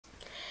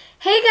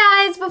Hey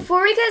guys,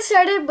 before we get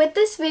started with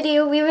this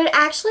video, we would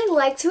actually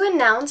like to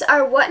announce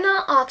our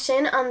Whatnot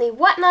auction on the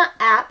Whatnot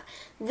app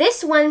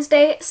this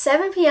Wednesday,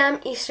 7 p.m.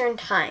 Eastern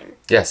Time.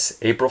 Yes,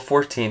 April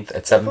 14th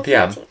at 7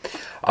 p.m.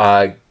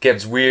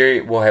 Gibbs,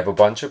 we will have a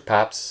bunch of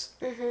pops,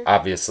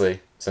 obviously,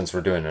 since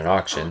we're doing an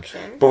auction.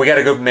 But we got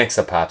a good mix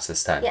of pops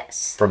this time.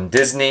 Yes. From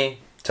Disney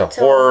to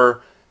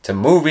horror to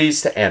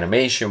movies to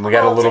animation. We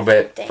got a little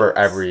bit for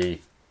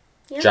every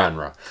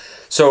genre.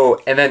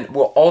 So, and then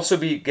we'll also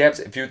be, Gabs,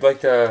 if you'd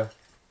like to,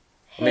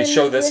 let me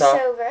show this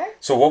off.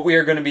 So what we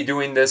are going to be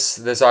doing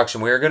this auction,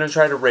 we are going to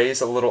try to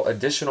raise a little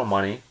additional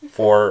money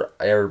for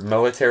our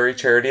military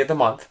charity of the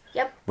month.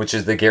 Yep. Which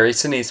is the Gary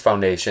Sinise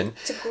Foundation.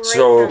 It's a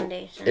great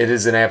foundation. It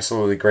is an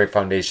absolutely great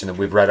foundation that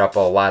we've read up a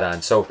lot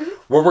on. So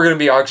what we're going to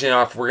be auctioning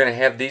off, we're going to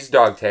have these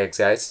dog tags,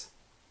 guys.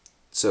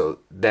 So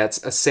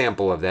that's a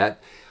sample of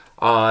that.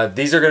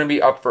 These are going to be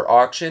up for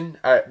auction.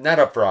 Not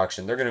up for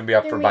auction. They're going to be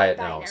up for buy it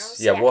nows.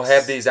 Yeah, yes. We'll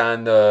have these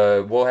on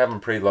the. We'll have them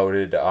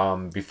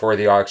preloaded before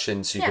the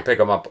auction, so you can pick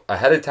them up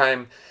ahead of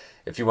time.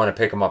 If you want to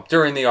pick them up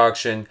during the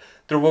auction,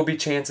 there will be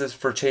chances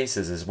for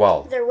chases as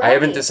well. I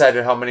haven't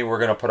decided how many we're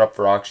going to put up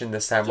for auction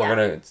this time.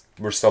 Yeah.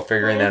 We're still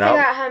figuring that out.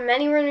 Figure out how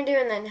many we're going to do,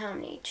 and then how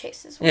many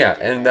chases.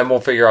 Then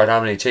we'll figure out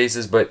how many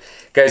chases. But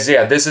guys,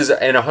 yeah, this is,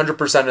 and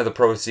 100% of the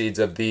proceeds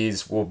of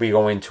these will be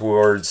going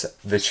towards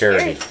the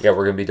charity. Yeah,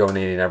 we're going to be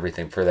donating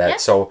everything for that. Yeah.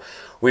 So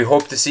we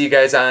hope to see you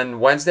guys on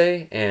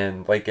Wednesday,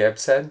 and like Gab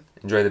said,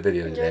 enjoy the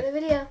video today. Enjoy the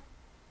video.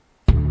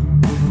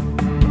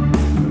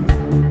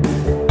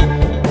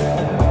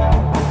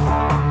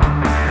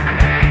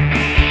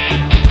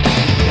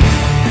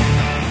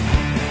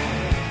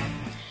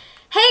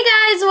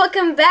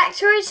 Welcome back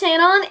to our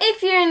channel, and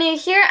if you're new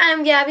here,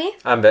 I'm Gabby.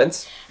 I'm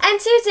Vince. And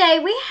today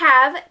we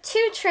have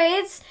two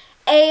trades,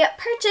 a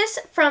purchase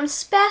from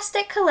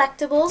Spastic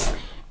Collectibles,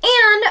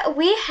 and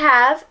we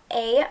have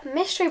a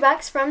mystery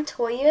box from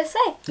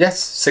ToyUSA.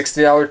 Yes,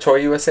 $60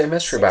 ToyUSA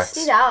mystery box.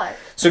 $60.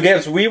 So,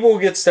 Gabs, we will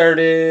get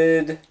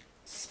started.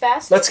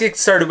 Spastic? Let's get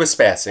started with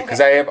Spastic,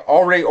 because I have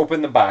already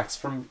opened the box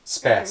from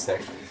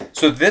Spastic.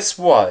 So this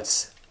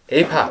was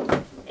a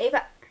pop. A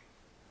pop.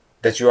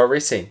 That you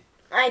already seen.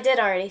 I did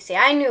already see.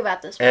 I knew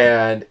about this one.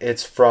 And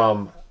it's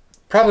from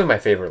probably my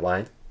favorite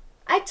line.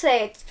 I'd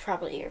say it's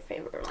probably your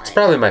favorite line. It's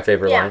probably my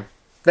favorite line.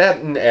 That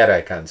and Ad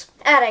Icons.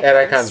 Ad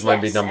Icons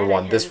might be number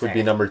one. This would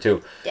be number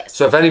two. Yes.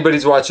 So if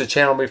anybody's watched the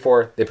channel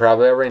before, they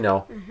probably already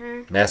know.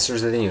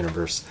 Masters of the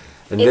Universe.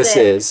 And this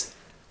is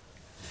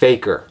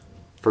Faker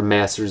from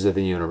Masters of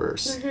the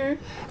Universe.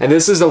 And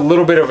this is a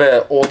little bit of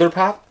an older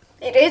pop.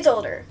 It is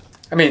older.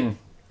 I mean,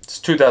 it's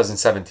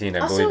 2017,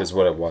 I believe, is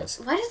what it was.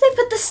 Why did they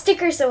put the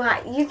sticker so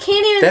high? You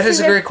can't even see That is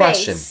a great face.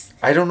 question.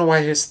 I don't know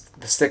why the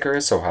sticker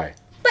is so high.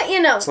 But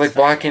you know. It's like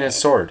blocking his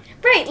sword.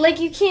 Right, like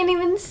you can't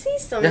even see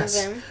some of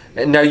them.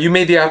 And now you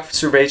made the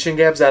observation,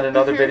 Gabs, on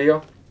another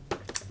video.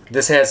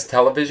 This has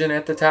television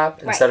at the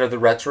top instead of the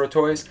retro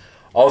toys.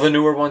 All the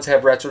newer ones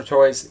have retro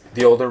toys.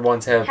 The older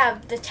ones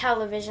have the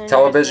television.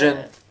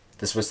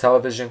 This was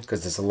television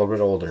because it's a little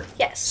bit older.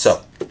 Yes.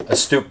 So,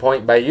 astute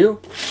point by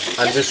you.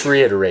 I'm just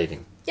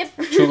reiterating. Yep.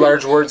 Two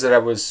large words that I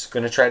was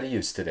going to try to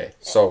use today.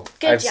 So,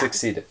 I've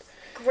succeeded.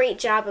 Great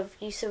job of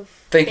use of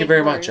Thank you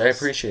very much. I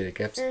appreciate it,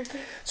 Gibbs.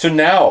 So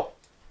now,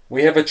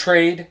 we have a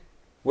trade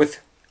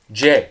with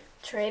Jay.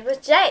 Trade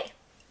with Jay.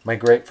 My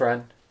great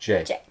friend,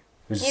 Jay.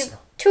 You've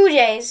two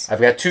Jays.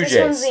 I've got two Jays.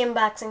 This one's the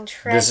unboxing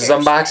treasures. This is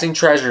unboxing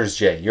treasures,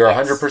 Jay. You're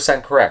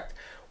 100% correct.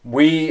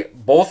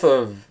 Both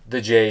of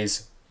the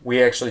Jays,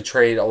 we actually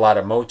trade a lot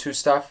of MOTU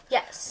stuff.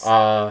 Yes.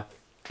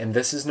 And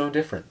this is no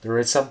different. There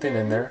is something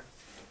in there.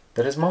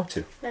 That is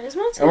MOTU. That is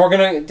MOTU. And we're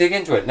going to dig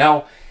into it.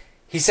 Now,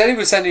 he said he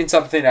was sending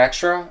something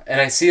extra,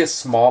 and I see a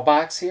small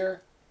box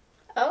here.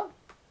 Oh.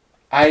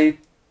 I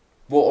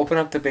will open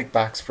up the big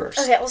box first.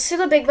 Okay, let's see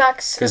the big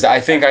box. Because I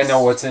think I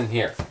know what's in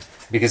here.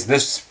 Because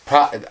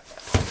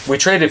we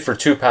traded for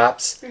two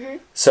pops.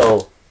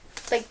 So,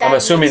 like that I'm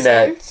assuming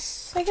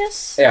sense, I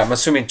guess? Yeah, I'm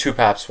assuming two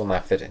pops will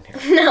not fit in here.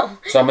 No.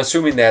 So, I'm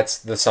assuming that's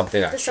the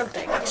something extra. The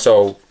something.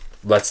 So,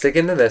 let's dig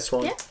into this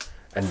one. Yeah.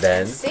 And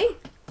then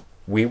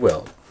we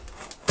will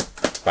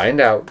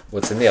find out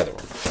what's in the other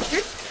one.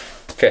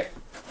 Okay,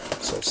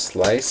 so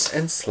slice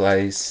and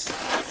slice.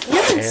 You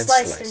haven't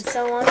sliced in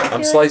so long.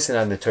 I'm slicing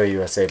on the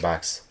ToyUSA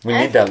box. We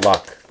need that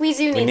luck. We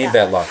do need that. We need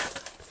that luck.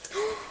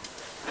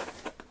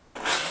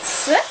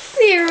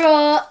 Tootsie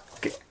Roll.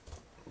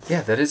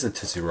 Yeah, that is a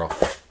Tootsie Roll.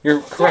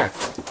 You're correct.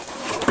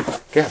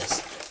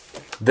 Yes.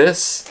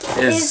 This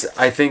is,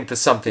 I think, the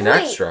something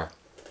extra.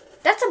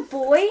 That's a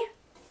boy?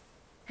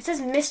 It says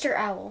Mr.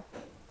 Owl.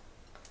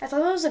 I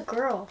thought it was a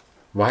girl.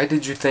 Why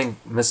did you think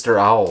Mr.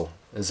 Owl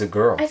is a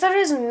girl? I thought it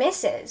was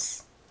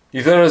Mrs.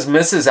 You thought it was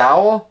Mrs.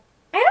 Owl?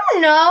 I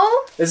don't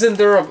know. Isn't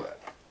there a...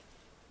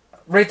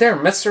 Right there,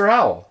 Mr.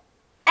 Owl.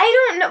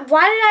 I don't know.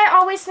 Why did I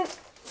always think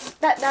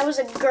that was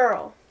a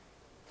girl?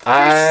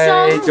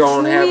 I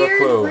don't have a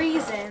clue.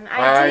 Reason.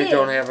 I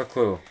don't have a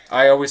clue.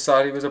 I always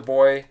thought he was a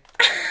boy.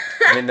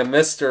 I mean, the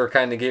mister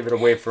kind of gave it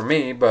away for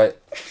me,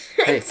 but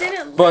hey.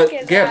 Didn't But look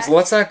at Gabs, that.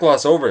 let's not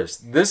gloss over this.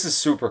 This is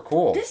super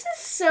cool. This is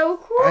so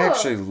cool. I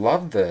actually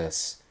love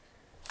this.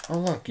 Oh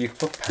look, you can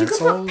put You pencils.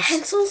 can put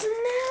pencils in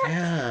that?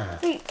 Yeah.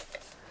 Wait.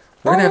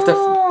 We're gonna have to.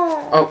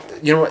 Oh,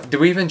 you know what? Do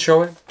we even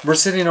show it? We're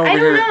sitting over I don't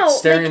here know.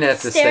 staring like, at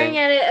this staring thing.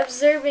 at it,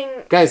 observing.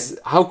 Guys,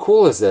 how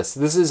cool is this?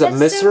 This is a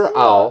That's Mr. so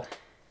cool. Owl.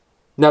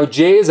 Now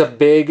Jay is a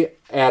big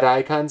ad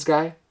icons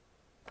guy.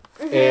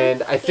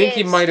 And I think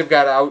he is. might have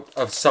got out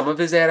of some of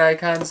his ad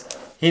icons.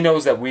 He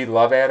knows that we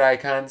love ad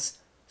icons.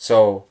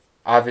 So,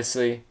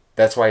 obviously,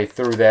 that's why he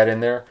threw that in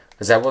there.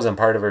 Because that wasn't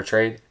part of our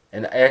trade.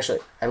 And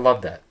I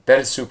love that. That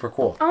is super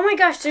cool. Oh my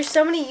gosh, there's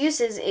so many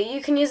uses. You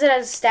can use it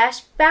as a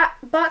stash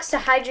box to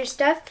hide your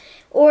stuff.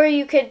 Or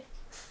you could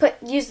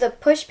use the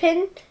push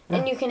pin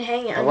and you can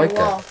hang it on like your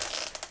wall.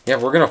 that. Yeah,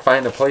 we're going to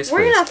find a place for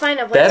We're this. going to find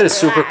a place That is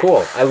for super that.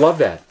 cool. I love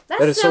that. That's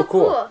that is so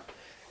cool. cool.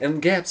 And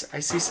Gabs, I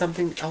see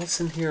something else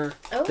in here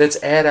Oh.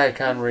 that's ad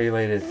icon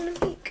related.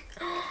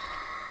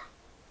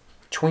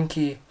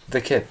 Twinkie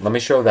the kid. Let me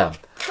show them.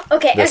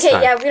 Okay, This okay,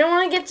 time. yeah, we don't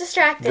want to get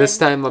distracted. This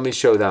time, let me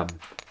show them.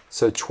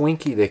 So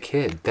Twinkie the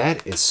kid,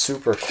 that is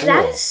super cool.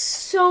 That is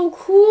so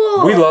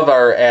cool. We love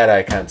our ad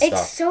icon stuff.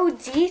 It's so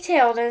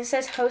detailed and it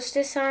says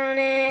hostess on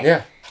it.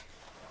 Yeah.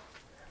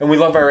 And we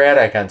love our ad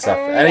icon stuff.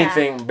 Yeah.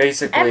 Anything,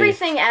 basically.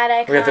 Everything ad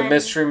icon. We got the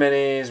mystery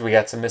minis. We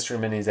got some mystery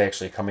minis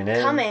actually coming in.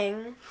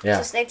 Yeah. Yeah.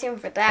 So stay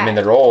tuned for that. I mean,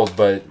 they're old,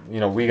 but,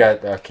 we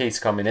got a case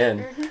coming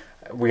in.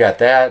 We got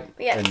that.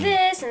 We got and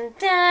this and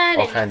that.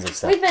 all and kinds of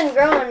stuff. We've been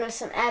growing with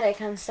some ad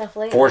icon stuff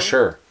lately. For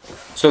sure.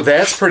 So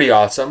that's pretty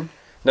awesome.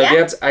 Now, Yeah.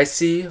 Gabs, I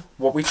see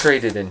what we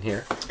traded in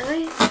here.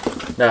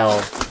 Alright.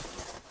 Now,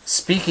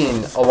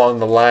 speaking along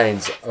the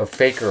lines of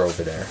Faker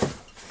over there.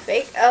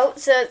 Fake. Oh,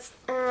 so it's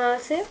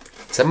let's see.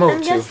 It's a I'm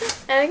MOTU.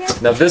 guessing. Okay.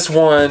 Now this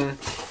one,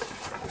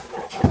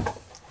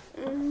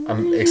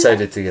 I'm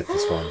excited to get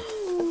this one.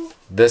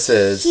 This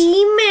is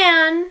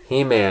He-Man.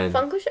 He-Man,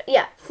 Funko Shop.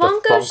 Yeah. the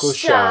Funko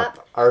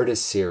Shop.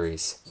 Artist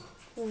Series.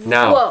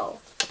 Now, Whoa.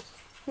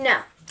 No.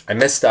 I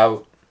missed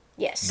out.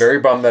 Yes. Very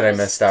bummed that I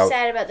missed out.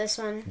 Sad about this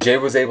one. Jay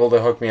was able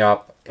to hook me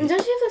up. Don't you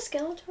have the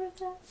Skeletor of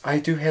that? I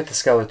do have the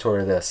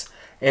Skeletor of this.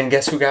 And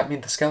guess who got me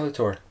the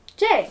Skeletor?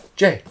 Jay.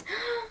 Jay.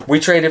 We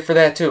traded for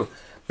that too.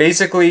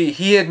 Basically,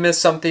 he had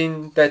missed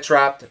something that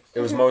dropped. It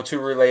was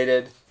MOTU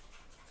related.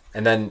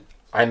 And then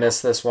I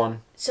missed this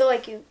one. So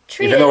like you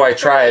treated. Even though I for what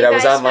tried, you I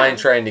was guys online found.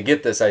 trying to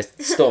get this. I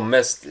still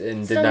missed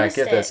and did Still not missed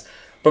get it. this.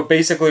 But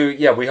basically,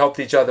 yeah, we helped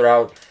each other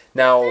out.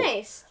 Now,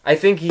 Nice. I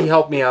think he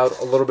helped me out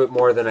a little bit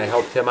more than I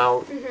helped him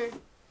out.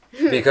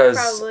 Because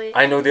Probably.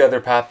 I know the other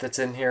pop that's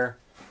in here.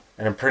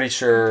 And I'm pretty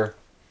sure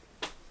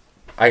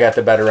I got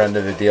the better end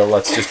of the deal.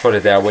 Let's just put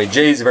it that way.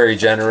 Jay's very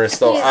generous,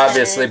 though, He's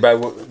obviously, by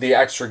the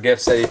extra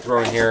gifts that he threw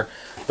in here.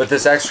 But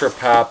this extra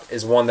pop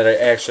is one that I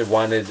actually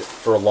wanted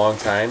for a long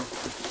time.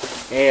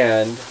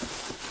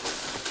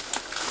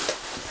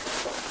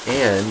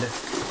 And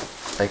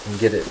if I can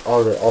get it,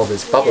 all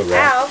this bubble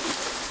wrap. Ow.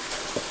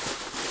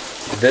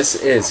 This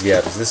is,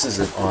 this is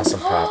an awesome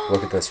pop.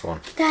 Look at this one.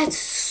 That's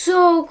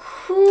so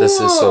cool. This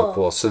is so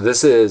cool. So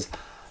this is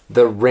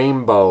the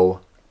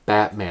Rainbow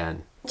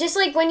Batman. Just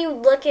like when you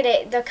look at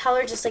it, the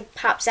color just like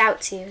pops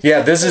out to you.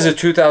 Yeah, this is a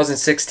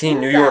 2016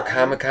 New York that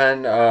Comic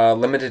Con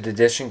limited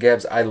edition,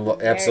 Gabs. I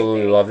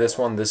absolutely very love this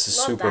one. This is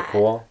love super that.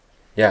 cool.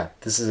 Yeah,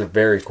 this is a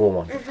very cool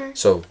one.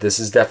 So this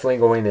is definitely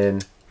going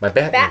in my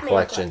Batman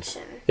collection.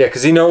 Yeah,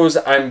 because he knows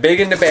I'm big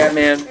into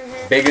Batman,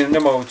 big into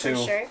MOTU,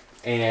 For sure.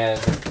 and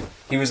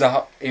he was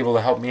able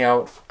to help me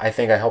out. I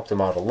think I helped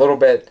him out a little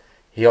bit.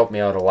 He helped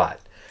me out a lot.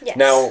 Yes.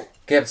 Now,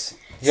 Gibbs,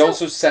 he So,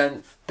 also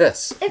sent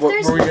this. if What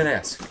there's- were you going to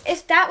ask?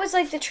 If that was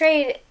like the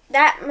trade,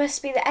 that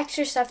must be the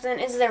extra stuff. Then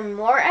is there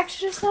more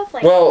extra stuff?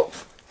 Like Well,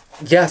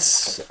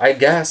 yes, I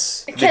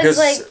guess. Because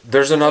like,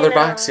 there's another you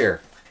know, box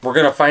here. We're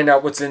going to find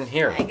out what's in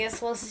here. I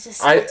guess we'll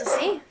just I- have to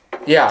see.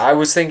 Yeah, I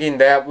was thinking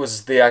that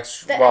was the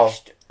extra. The well,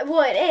 extra,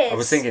 well, it is. I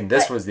was thinking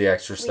this but was the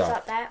extra we stuff.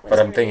 thought that was But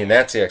I'm gonna thinking be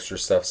that's the extra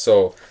stuff.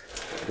 So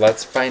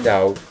let's find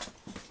out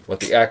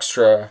what the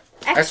extra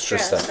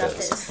stuff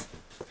is.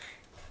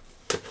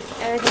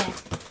 Okay.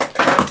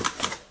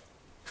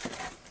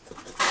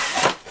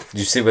 Do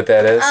you see what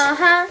that is?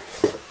 Uh-huh.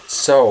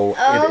 So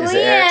Oh, it is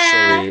yeah.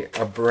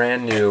 actually a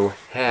brand new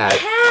hat.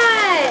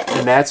 Hat.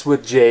 And that's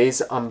with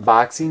Jay's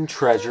Unboxing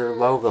Treasure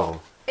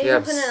logo. Are you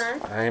gonna put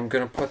it on? I'm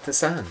going to put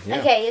this on. Yeah.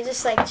 Okay, you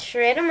just like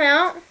trade them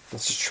out.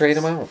 Let's just trade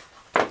them out.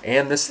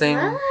 And this thing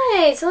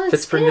Nice. It looks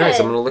fits pretty good. nice.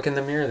 I'm going to look in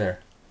the mirror there.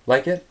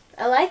 Like it?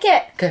 I like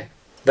it. Okay.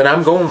 Then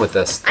I'm going with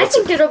this. I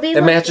think it'll be It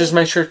lucky. matches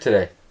my shirt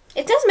today.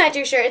 It does match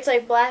your shirt. It's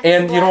like black.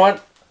 And black. you know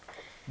what?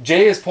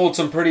 Jay has pulled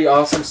some pretty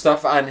awesome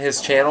stuff on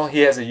his channel. He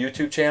has a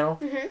YouTube channel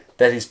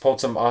that he's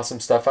pulled some awesome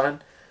stuff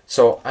on.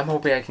 So I'm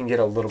hoping I can get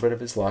a little bit of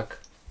his luck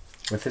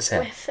with his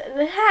hat. With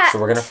the hat. So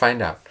we're going to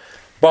find out.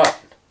 But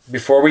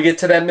before we get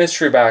to that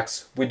mystery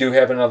box, we do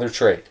have another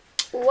trade.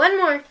 One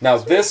more. Now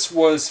this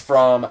was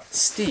from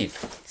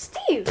Steve.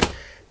 Steve.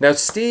 Now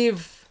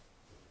Steve,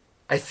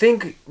 I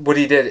think what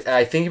he did,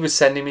 I think he was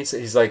sending me,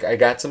 he's like, I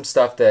got some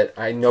stuff that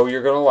I know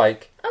you're going to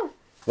like. Oh.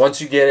 once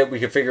you get it, we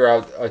can figure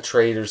out a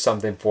trade or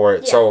something for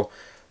it. Yeah. So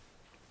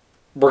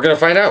we're going to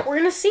find out. We're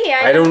going to see.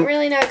 I don't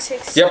really know what to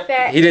expect.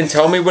 Yep. He didn't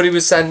tell me what he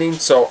was sending,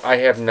 so I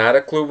have not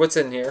a clue what's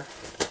in here.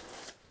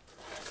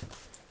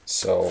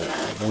 So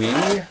we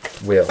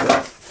will find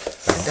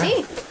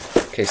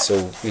out. Okay,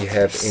 so we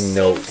have a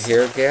note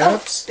here,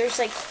 Gabs. Oh, there's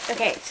like,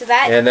 okay, so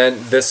that. And then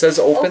this says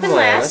open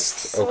last.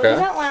 So Okay. we'll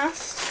do that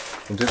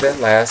last. We'll do that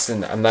last,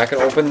 and I'm not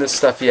going to open this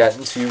stuff yet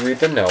until you read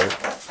the note.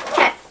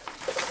 Okay.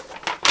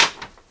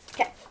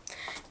 Okay.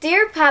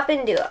 Dear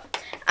Poppin Duo,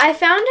 I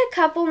found a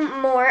couple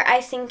more I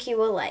think you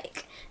will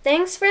like.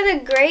 Thanks for the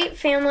great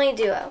family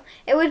duo.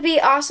 It would be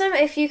awesome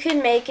if you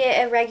could make it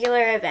a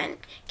regular event.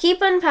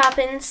 Keep on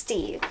poppin',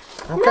 Steve.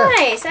 Okay.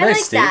 Nice. I like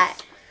Steve. that.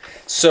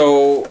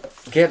 So,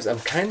 Gabs, I'm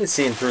kind of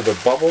seeing through the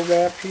bubble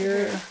wrap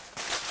here.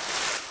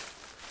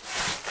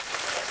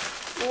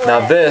 What?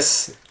 Now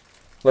this,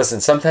 listen,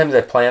 sometimes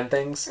I plan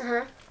things.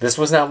 Uh-huh. This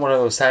was not one of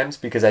those times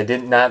because I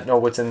did not know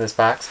what's in this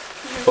box.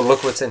 But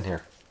look what's in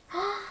here.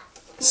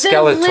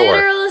 Skeletor. The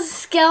literal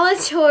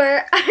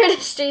Skeletor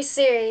artistry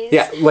series.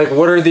 Yeah, like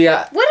what are the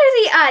odds? What are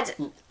the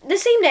odds? The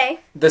same day.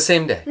 The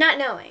same day. Not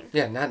knowing.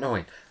 Yeah, not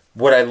knowing.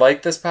 Would I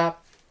like this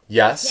pop?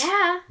 Yes.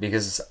 Yeah.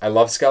 Because I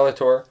love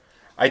Skeletor.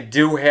 I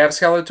do have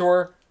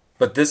Skeletor,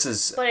 but this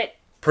is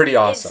pretty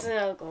awesome. It's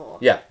so cool.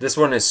 Yeah, this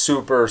one is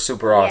super,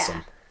 super awesome.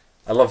 Yeah.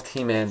 I love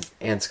He-Man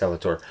and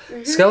Skeletor.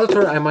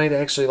 Skeletor, I might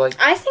actually like.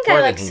 I think more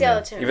I than like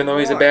He-Man, Skeletor even though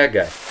he's a more. bad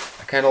guy.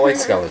 I kind of like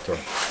Skeletor.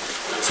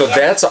 So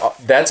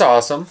that's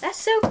awesome. That's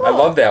so cool. I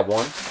love that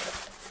one.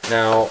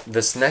 Now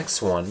this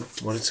next one,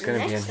 what is going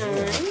to be in here?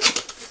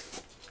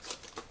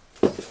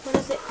 What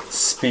is it?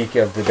 Speak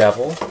of the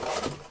devil.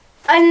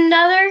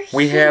 Another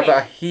We have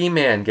a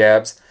He-Man,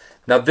 Gabs.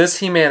 Now this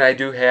He-Man I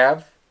do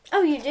have.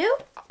 Oh, you do?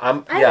 I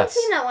Yes. haven't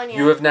seen that one yet.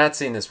 You have not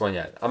seen this one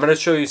yet. I'm going to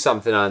show you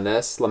something on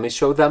this. Let me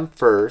show them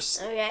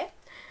first. Okay.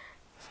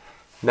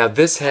 Now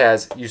this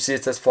has, you see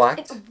it says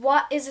flocked?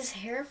 What is his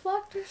hair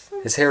flocked or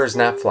something? His hair is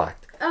not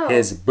flocked. Oh.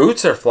 His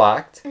boots are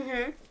flocked.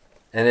 Mhm.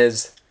 And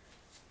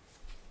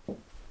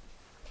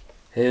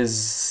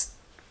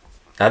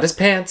not his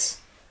pants.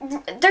 They're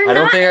I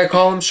don't not. think I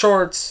call them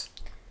shorts.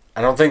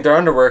 I don't think they're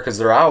underwear because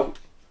they're out.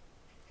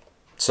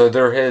 So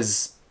they're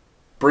his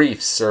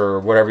briefs or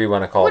whatever you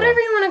want to call them. Whatever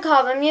you want to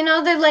call them, you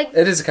know, they're like.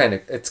 It's kind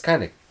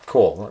of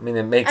cool. I mean,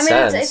 it makes I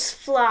mean, sense. it's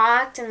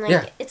flocked and like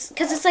Yeah. it's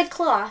because it's like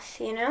cloth,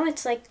 you know,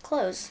 it's like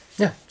clothes.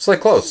 Yeah, it's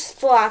like clothes. It's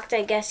flocked,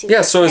 I guess you. Yeah,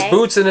 could so his say.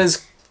 boots and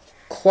his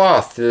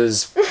cloth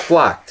is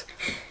flocked.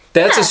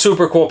 That's a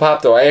super cool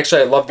pop, though. I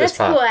love this That's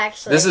pop. cool,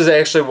 actually. This is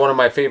actually one of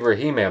my favorite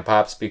He-Man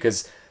pops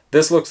because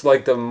this looks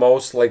like the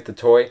most like the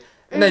toy.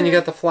 And then you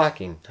got the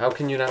flocking. How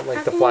can you not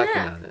like the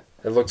flocking on it?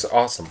 It looks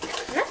awesome.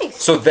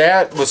 Nice. So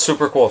that was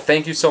super cool.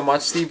 Thank you so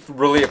much, Steve.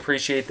 Really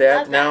appreciate that.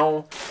 Love that.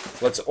 Now,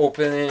 let's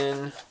open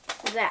in.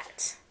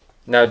 That.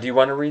 Now, do you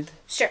want to read?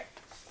 Sure.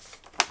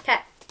 Okay.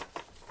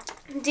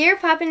 Dear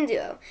Poppin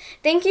Duo,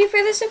 thank you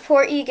for the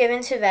support you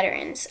given to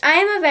veterans. I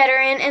am a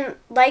veteran and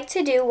like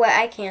to do what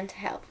I can to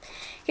help.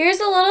 Here's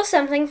a little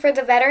something for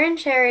the veteran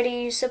charity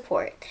you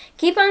support.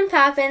 Keep on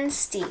poppin',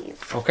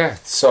 Steve. Okay,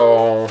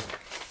 so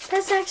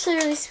That's actually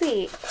really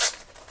sweet.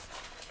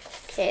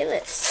 Okay,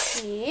 let's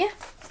see.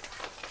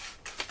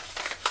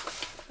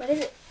 What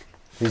is it?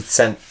 he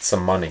sent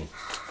some money.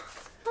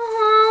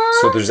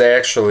 Aww. So there's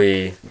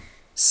actually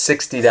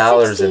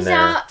 $60 in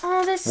there.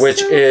 Oh, that's Which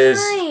so is,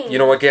 nice. you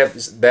know what, Gab?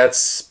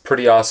 That's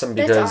pretty awesome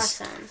because.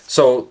 That's awesome.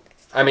 So,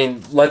 I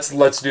mean, let's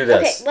do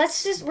this.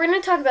 Okay, we're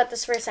gonna talk about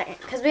this for a second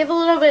because we have a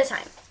little bit of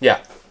time. Yeah,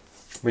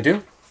 we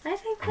do. I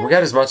think We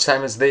got as much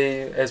time as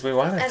we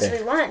want. I as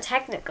think. we want,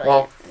 technically.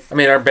 Well, I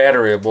mean, our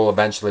battery will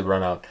eventually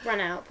run out.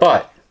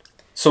 But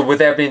so with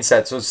that being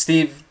said, so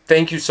Steve,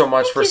 thank you so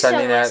much for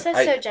sending that.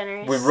 That's so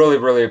generous. We really,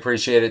 really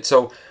appreciate it.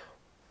 So,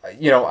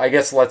 I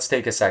guess let's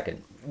take a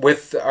second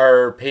with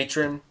our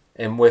patron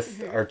and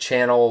with our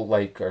channel,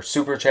 like our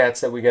super chats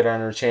that we get on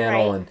our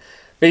channel, Right. and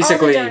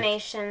basically all the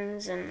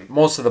donations and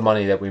most of the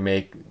money that we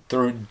make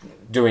through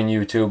doing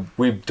YouTube,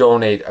 we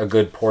donate a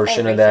good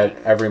portion of that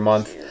every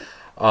month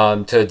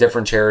to a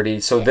different charity.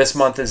 So this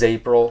month is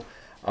April.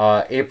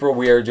 April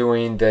we are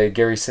doing the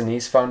Gary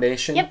Sinise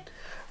Foundation. Yep.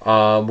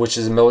 Which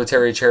is a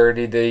military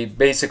charity. They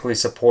basically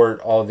support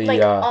all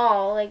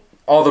the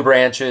all the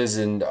branches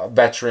and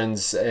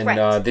veterans, and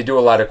Right. they do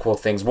a lot of cool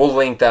things. We'll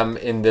link them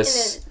in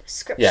this in the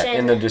description.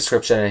 in the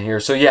description in here.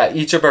 So yeah,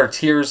 each of our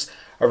tiers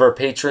of our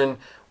patron,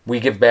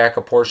 we give back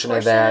a portion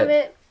of that. Of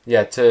it.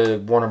 Yeah, to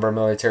one of our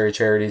military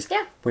charities.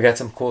 Yeah. We got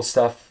some cool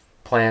stuff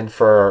planned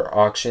for our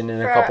auction in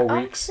a couple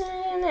weeks.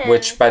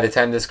 Which by the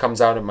time this comes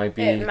out, it might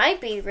be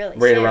really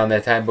right soon. around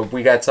that time. But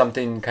we got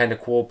something kind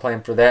of cool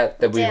planned for that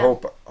we Yeah.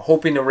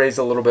 hoping to raise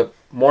a little bit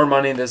more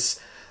money this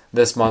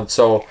month.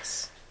 So,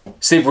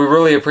 Steve, we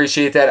really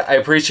appreciate that. I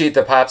appreciate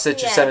the pops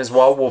that you sent as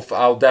well.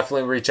 I'll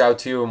definitely reach out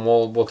to you and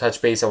we'll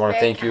touch base. I want to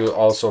Very thank you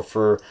also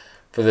for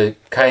the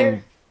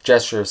kind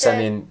gesture of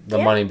sending the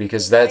money,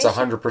 because that's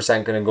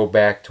 100% going to go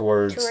back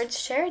towards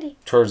charity.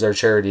 Towards our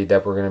charity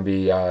that we're going to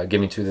be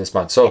giving to this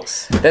month. So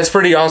that's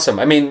pretty awesome.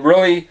 I mean,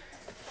 really,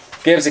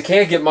 Gibbs, it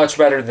can't get much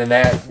better than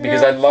that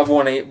because No. I love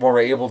when we're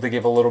able to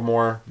give a little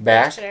more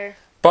back. Sure.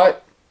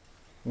 But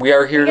we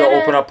are here to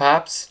gotta- open up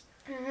Pops.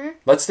 Mm-hmm.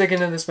 Let's dig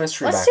into this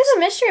mystery box. Let's do the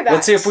mystery box.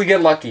 Let's see if we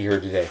get lucky here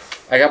today.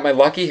 I got my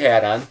lucky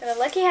hat on. Got a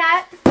lucky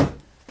hat.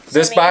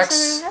 This So maybe box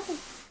something will happen.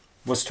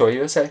 was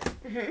 $ToyUSA.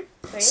 Mm-hmm.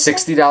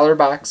 $60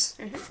 box.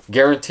 Mm-hmm.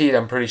 Guaranteed,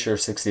 I'm pretty sure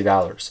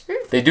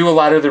 $60. They do a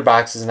lot of their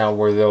boxes now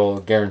where they'll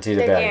guarantee the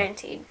They're value.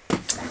 guaranteed.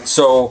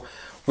 So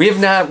we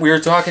were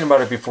talking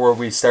about it before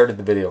we started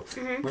the video.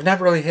 Mm-hmm. We've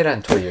not really hit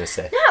on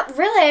ToyUSA. Not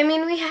really. I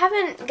mean, we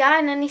haven't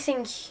gotten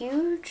anything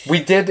huge.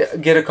 We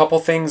did get a couple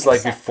things like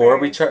Except before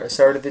for- we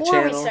started the Before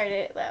channel. we started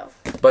it, though.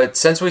 But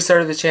since we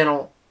started the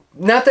channel,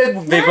 not that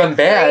they've Not been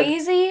bad.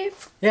 crazy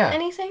Yeah.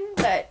 anything,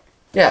 but...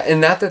 Yeah,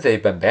 and not that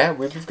they've been bad.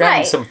 We've gotten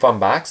Right. some fun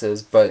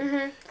boxes, but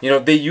you know,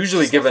 they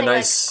usually give a Something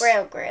nice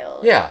like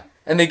Grail. Yeah,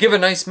 and they give a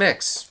nice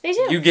mix. They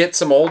do. You get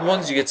some old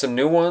ones, you get some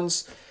new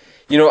ones.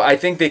 You know, I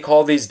think they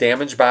call these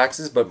damaged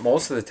boxes, but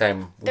most of the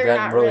time we've They're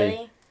gotten not really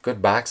really.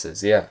 good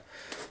boxes. Yeah.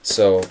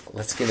 So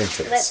let's get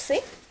into this. Let's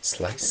see.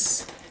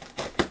 Slice.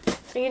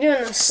 Are you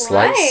doing the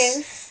Slice.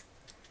 slice?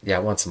 Yeah, I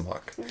want some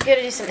luck. You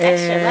gotta do some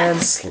extra And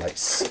luck.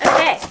 slice.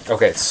 Okay.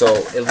 Okay, so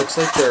it looks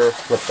like they're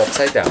flipped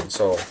upside down.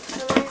 So,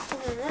 So why are you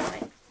flipping that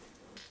way?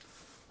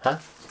 huh?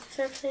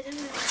 So upside down.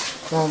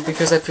 Well,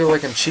 because I feel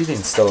like I'm cheating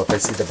still if I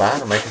see the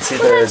bottom. I can see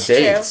Well, the that's true.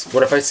 dates.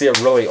 What if I see a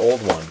really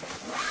old one?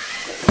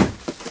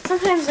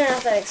 Sometimes they're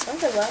not that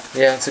expensive, though.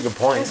 Yeah, that's a good And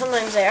point.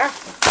 sometimes they are.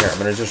 Here, I'm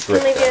going to just Can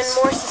rip leave you in this.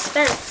 more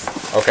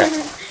suspense. Okay,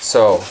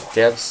 so,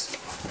 Gabs.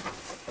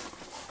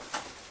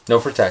 No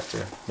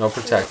protector. No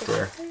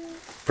protector.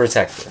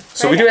 Protector.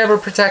 So we do have a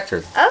protector.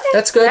 Okay.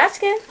 That's good. That's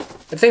good.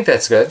 I think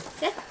that's good.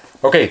 Yeah.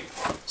 Okay,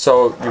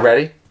 so you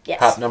ready? Yes.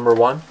 Pop number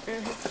one.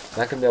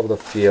 Not going to be able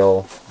to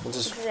feel. We'll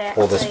just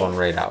pull this Exactly. one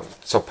right out.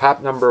 So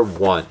pop number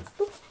one.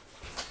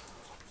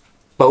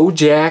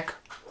 BoJack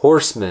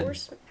Horseman.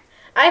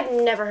 I've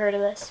never heard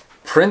of this.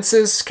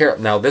 Princess Carol.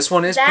 Now this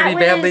one is That pretty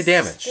one badly is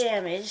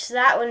damaged.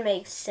 That one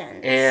makes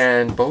sense.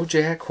 And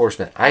BoJack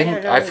Horseman.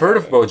 don't know I've heard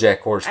of what BoJack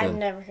Horseman. I've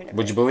never heard of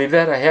Would it. you believe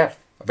that? I have.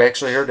 I've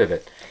actually heard of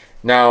it.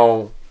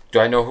 Now, do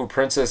I know who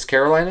Princess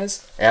Caroline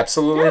is?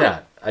 Absolutely No.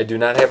 not. I do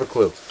not have a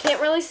clue.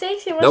 Can't really say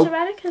too much Nope.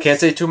 about it. 'Cause Can't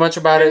say too much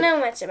about I it. don't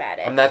know much about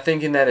it. I'm not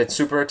thinking that it's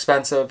super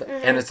expensive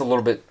and it's a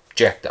little bit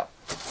jacked up.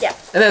 Yeah.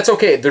 And that's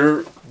okay.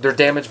 They're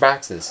damaged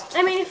boxes.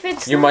 I mean, if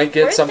it's You not might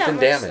get worth something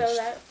that much, damaged.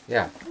 So that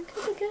Yeah.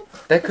 could be good.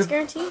 That It's could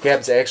guaranteed.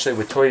 Gabs, actually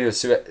with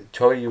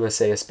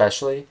ToyUSA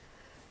especially,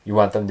 you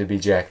want them to be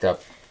jacked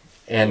up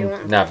You and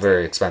want not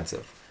very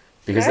expensive.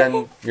 Because then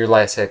Okay. your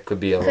last hit could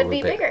be a Could little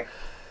be bit bigger. bigger.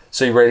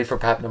 So you ready for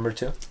pop number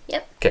two?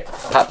 Yep. Okay,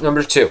 pop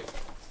number two.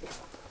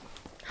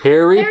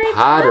 Harry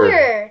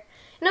Potter.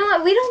 You know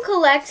what? We don't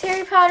collect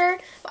Harry Potter,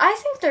 but I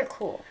think they're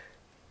cool.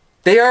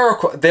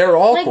 They're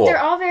all Like, cool. they're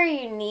all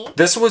very unique.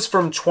 This was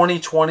from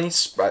 2020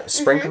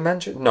 spring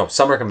convention? No,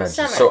 summer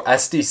convention. Summer. So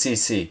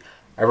SDCC.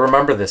 I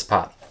remember this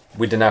pop.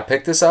 We did not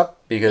pick this up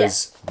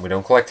because we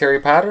don't collect Harry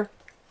Potter.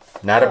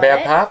 Not a bad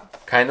But-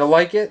 pop. Kind of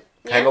like it.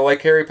 Kind Yeah. of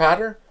like Harry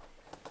Potter.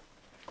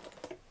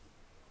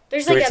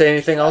 There's Can we like say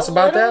anything else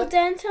about little that?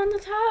 dent on the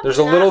top. There's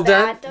a Not little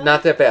bad, dent. though.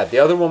 Not that bad. The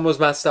other one was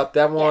messed up.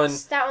 That one,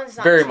 Yes, that one's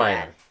not very too minor.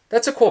 bad.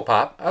 That's a cool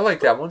pop. I like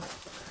that one.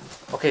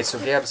 Okay, so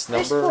Gab's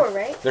There's number... 4,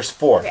 right? There's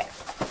 4. Okay.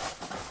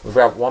 We've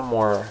got one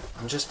more.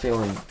 I'm just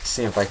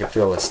seeing if I can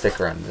feel a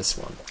sticker on this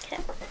one. Okay.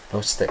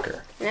 No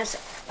sticker. No, sir.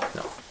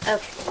 No.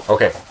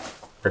 Okay. Okay.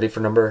 Ready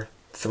for number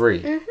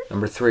 3. Mm-hmm.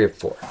 Number 3 of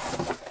 4.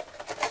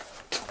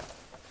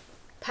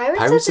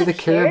 Pirates of the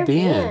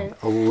Caribbean.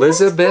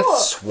 Elizabeth cool.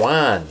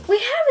 Swan. We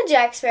have a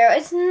Jack Sparrow.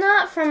 It's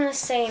not from the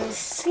same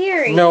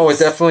series. No, it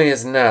definitely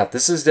is not.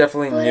 This is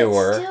definitely but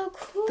newer. It's still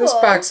cool. This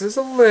box is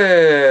a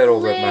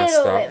little bit messed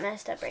little up. bit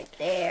messed up right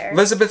there.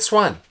 Elizabeth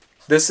Swan.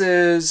 This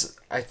is,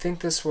 I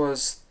think this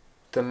was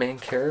the main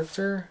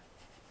character.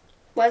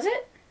 Was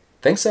it?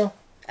 Think so.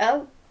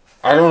 Oh,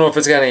 I don't know if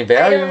it's got any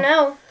value. I don't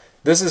know.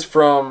 This is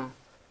from,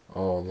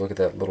 oh, look at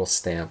that little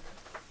stamp.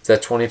 Is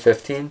that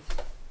 2015?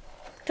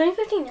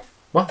 2015. Yeah.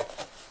 Well,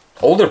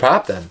 older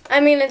pop then.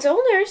 I mean, it's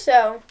older,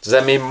 so. Does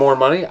that mean more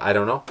money? I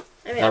don't know.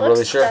 I mean, Not it really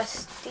looks sure.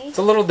 dusty. It's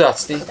a little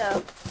dusty.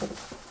 So.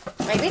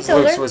 Maybe it's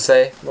Luke's older. would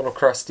say, a little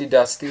crusty,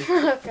 dusty.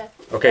 Okay.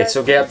 Okay,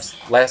 so Gab's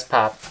last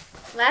pop.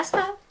 Last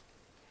pop?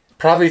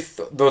 Probably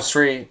those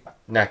 3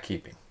 not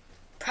keeping.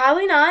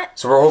 Probably not.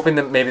 So we're hoping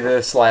that maybe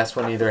this last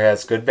one either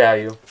has good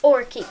value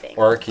Or keeping.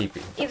 or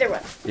keeping. Either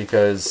one.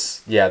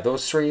 Because, yeah,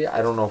 those 3,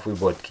 I don't know if we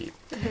would keep.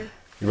 Mm-hmm.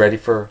 You ready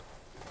for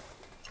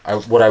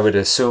what I would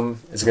assume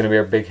is going to be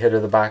our big hit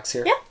of the box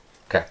here? Yeah.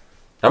 Okay.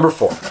 Number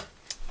 4.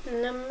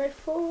 Number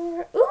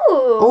 4. Ooh.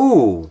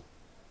 Ooh.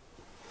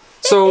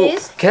 So, It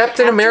is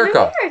Captain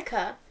America.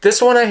 America.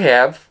 This one I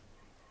have.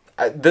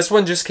 This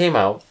one just came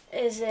out.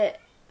 Is it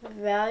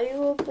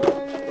valuable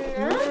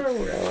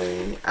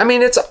enough? I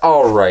mean, it's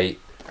all right.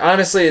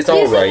 Honestly, it's Do you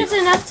all right. think it's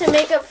enough to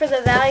make up for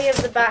the value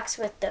of the box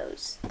with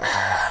those?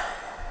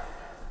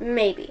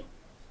 Maybe.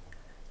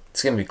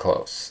 It's going to be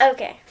close.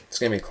 Okay. It's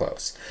going to be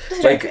close.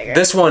 Just Like,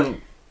 this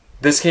one,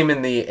 this came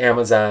in the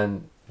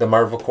Amazon, the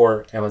Marvel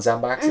Core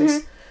Amazon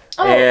boxes.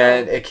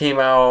 and it came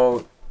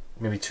out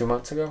maybe 2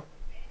 months ago,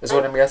 is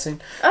what I'm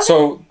guessing. Okay.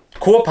 So,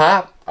 cool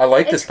pop. I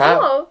like this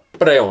pop, cool.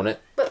 but I own it.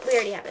 But we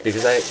already have it.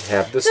 Because I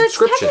have the so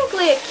subscription. So it's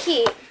technically a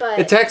keep, but...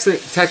 It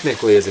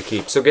technically is a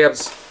keep. So,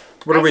 Gabs,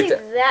 what are we... I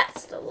think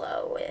that's the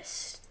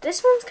lowest.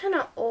 This one's kind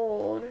of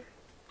old.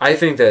 I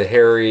think that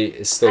Harry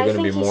is still going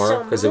to be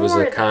more, because it was a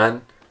than...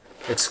 con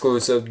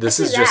exclusive. This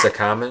is just a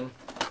common.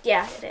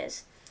 Yeah, it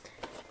is.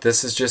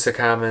 This is just a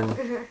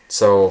common.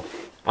 So,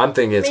 I'm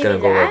thinking it's going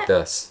to go like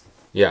this.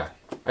 Yeah.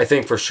 I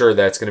think for sure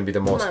that's going to be the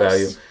most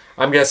value.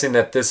 I'm guessing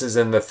that this is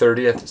in the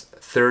 30th.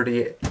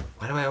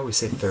 Why do I always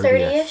say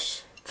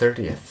 30th?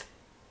 30th.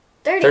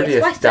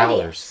 30th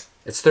dollars.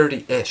 It's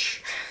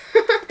 30-ish.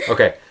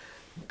 Okay.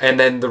 And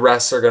then the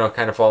rest are going to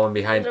kind of fall in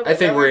behind. I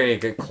think we're going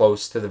to get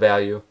close to the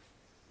value.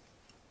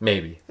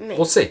 Maybe.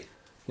 We'll see.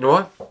 You know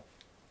what?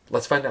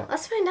 Let's find out.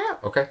 Let's find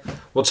out. Okay.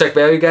 We'll check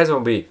value, guys, and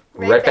we'll be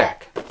right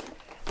back.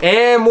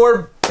 And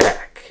we're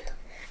back.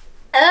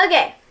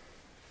 Okay.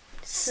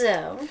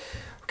 So.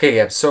 Okay,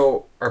 yeah.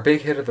 So our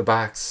big hit of the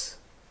box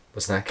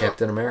was not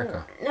Captain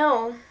America.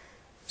 No.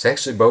 It's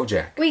actually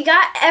BoJack. We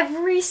got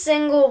every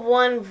single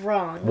one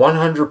wrong.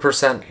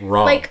 100%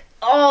 wrong. Like,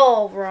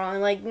 all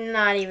wrong. Like,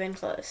 not even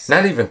close.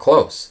 Not even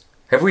close.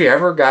 Have we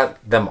ever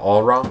got them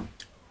all wrong?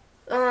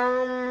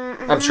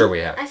 I'm sure we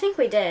have. I think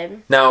we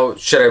did. Now,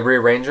 should I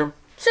rearrange them?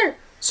 Sure.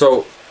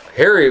 So,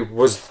 Harry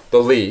was the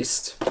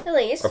least. The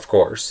least. Of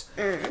course.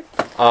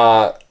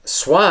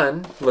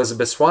 Swan,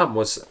 Elizabeth Swan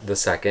was the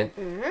second.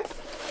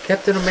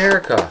 Captain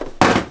America.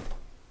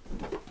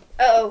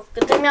 Uh-oh.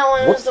 Good thing that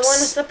one was the one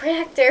with the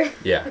projector.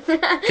 Yeah.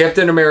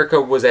 Captain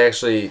America was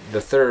actually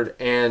the third.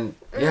 And,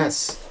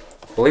 yes,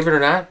 believe it or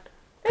not,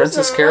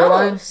 Princess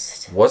Caroline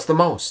was the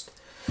most.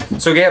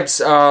 So, Gabs,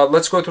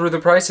 let's go through the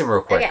pricing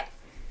real quick. Okay.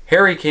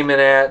 Harry came in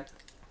at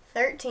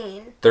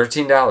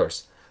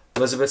 $13.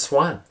 Elizabeth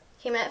Swan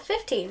came at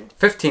 $15.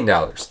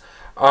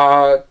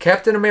 $15.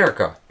 Captain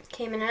America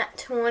came in at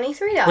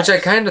 $23. which I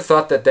kind of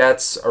thought that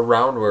that's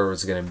around where it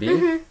was going to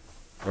be.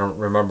 I don't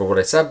remember what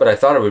I said, but I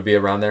thought it would be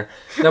around there.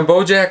 Now,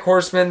 BoJack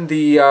Horseman,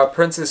 the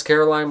Princess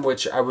Caroline,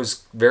 which I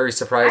was very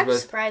surprised with.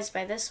 I'm surprised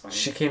by this one.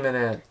 She came in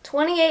at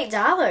 $28.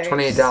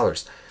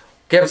 $28.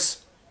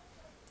 Gives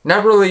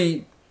not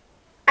really.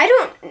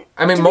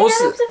 I mean,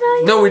 most.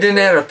 No, we didn't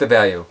add up the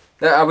value.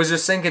 I was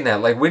just thinking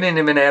that, like, we didn't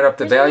even add up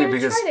the value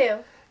because.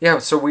 Yeah,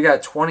 so we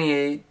got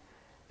 28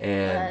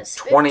 and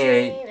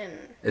 28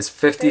 is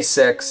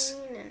 56,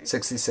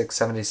 66,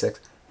 76,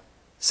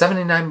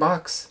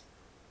 $79.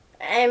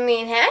 I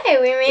mean, hey,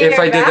 we made If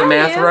our I did value. the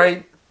math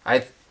right, I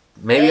did.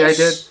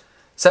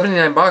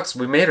 $79,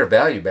 we made our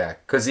value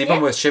back. Because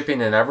even with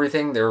shipping and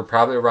everything, they were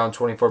probably around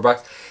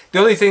 $24. The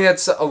only thing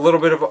that's a little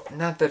bit of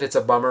not that it's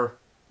a bummer,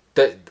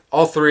 that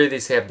all three of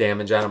these have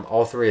damage on them.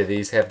 All three of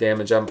these have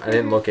damage on them. I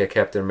didn't look at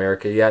Captain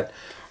America yet.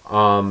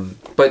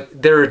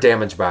 But they're a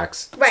damage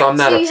box. Right, so I'm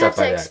not upset you have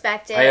by to that.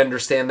 expect it. I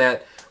understand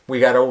that.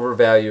 We got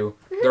overvalue.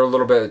 They're a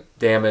little bit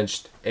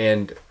damaged,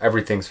 and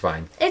everything's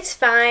fine. It's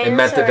fine. It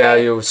met the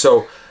value.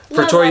 So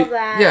for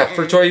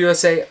for Toy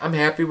USA, I'm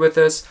happy with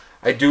this.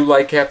 I do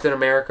like Captain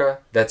America.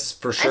 That's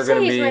for sure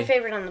going to be. He's my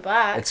favorite on the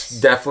box.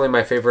 It's definitely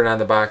my favorite on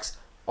the box.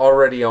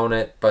 Already own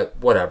it, but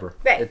whatever.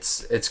 Right.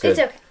 It's good. It's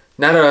okay.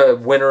 Not a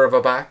winner of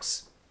a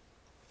box.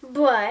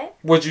 But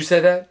Would you say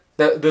that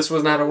this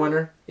was not a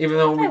winner, even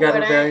though we got a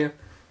value?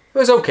 It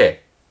was okay.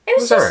 It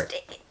was just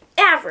alright.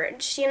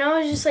 Average, you know,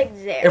 it was just like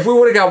there. If we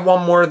would have got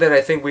one more that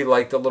I think we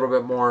liked a little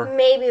bit more,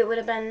 maybe it would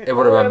have been. It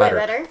would have been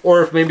better.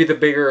 Or if maybe the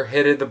bigger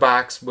hit of the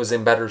box was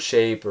in better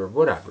shape or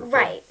whatever.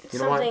 Right. You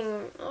know what?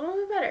 Something a little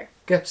bit better.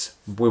 Gifts.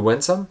 We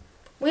win some.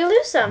 We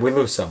lose some. We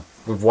lose some.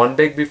 We've won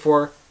big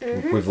before.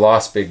 We've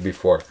lost big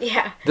before.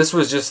 Yeah. This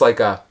was just like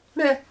a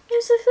meh. It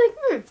was just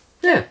like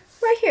Yeah.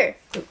 right here.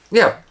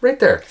 Yeah, right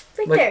there.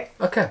 Right like, there.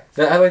 Okay.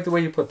 I like the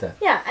way you put that.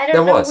 Yeah, I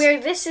don't know where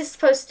this is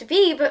supposed to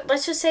be, but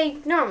let's just say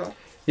normal.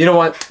 You know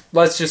what?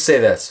 Let's just say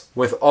this.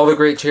 With all the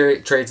great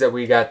trades that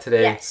we got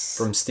today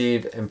from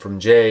Steve and from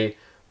Jay,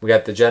 we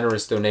got the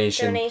generous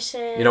donation.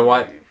 You know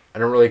what? I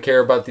don't really care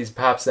about these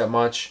pops that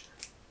much.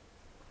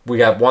 We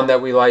got one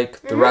that we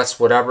like. The rest,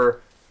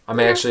 whatever. I'm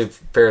actually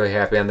fairly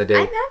happy on the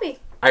day. I'm happy.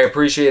 I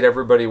appreciate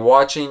everybody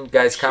watching.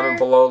 Guys, comment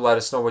below. Let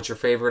us know what your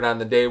favorite on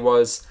the day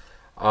was.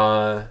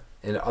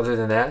 And other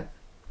than that,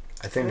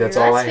 I think that's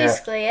all I have.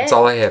 Basically it. That's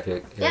all I have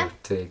here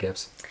today,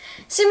 Gibbs.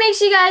 So make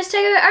sure you guys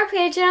check out our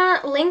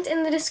Patreon, linked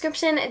in the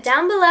description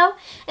down below.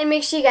 And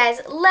make sure you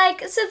guys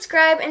like,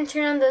 subscribe, and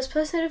turn on those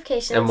post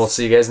notifications. And we'll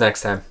see you guys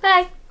next time.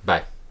 Bye.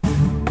 Bye.